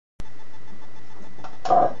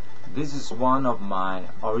This is one of my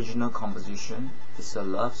original composition. It's a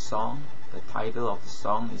love song. The title of the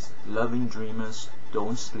song is Loving Dreamers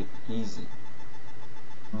Don't Sleep Easy.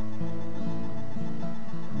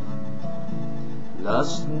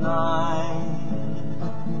 Last night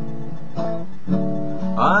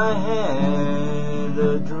I had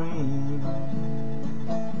a dream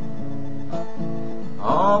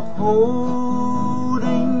of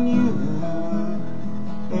holding you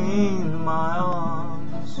in my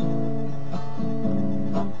arms,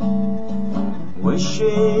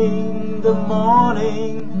 wishing the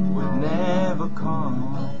morning would never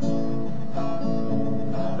come.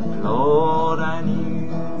 But Lord, I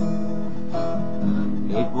knew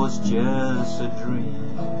it was just a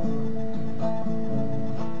dream.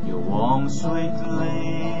 Your warm, sweet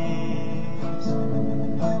lips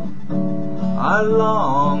I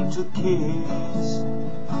long to kiss.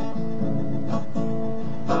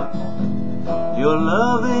 Your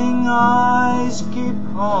loving eyes keep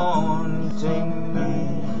haunting me.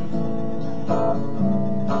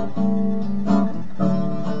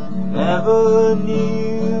 Never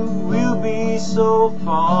knew we'll be so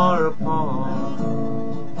far apart.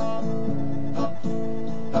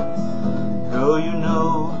 Girl, you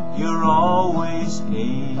know you're always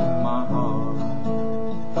in my heart.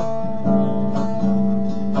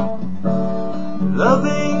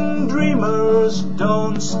 Loving dreamers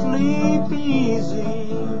don't sleep easy.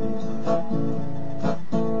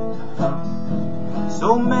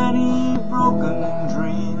 So many broken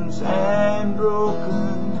dreams and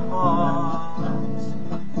broken hearts.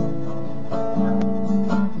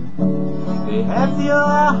 They have their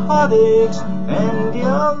heartaches and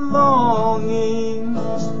their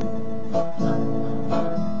longings.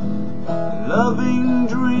 Loving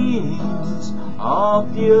dreams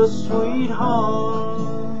of your sweetheart,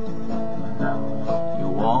 your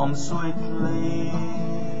warm, sweet lips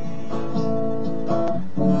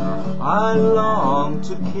I long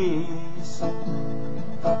to kiss.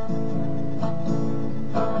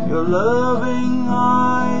 Your loving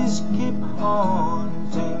eyes keep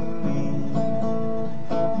haunting me.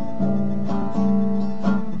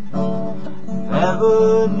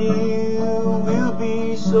 Never knew we'll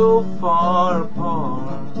be so far apart.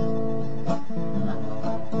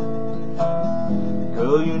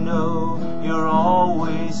 Girl, you know you're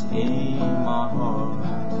always in my heart.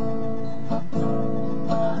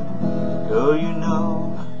 Girl, you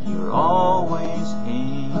know you're always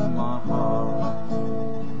in my heart.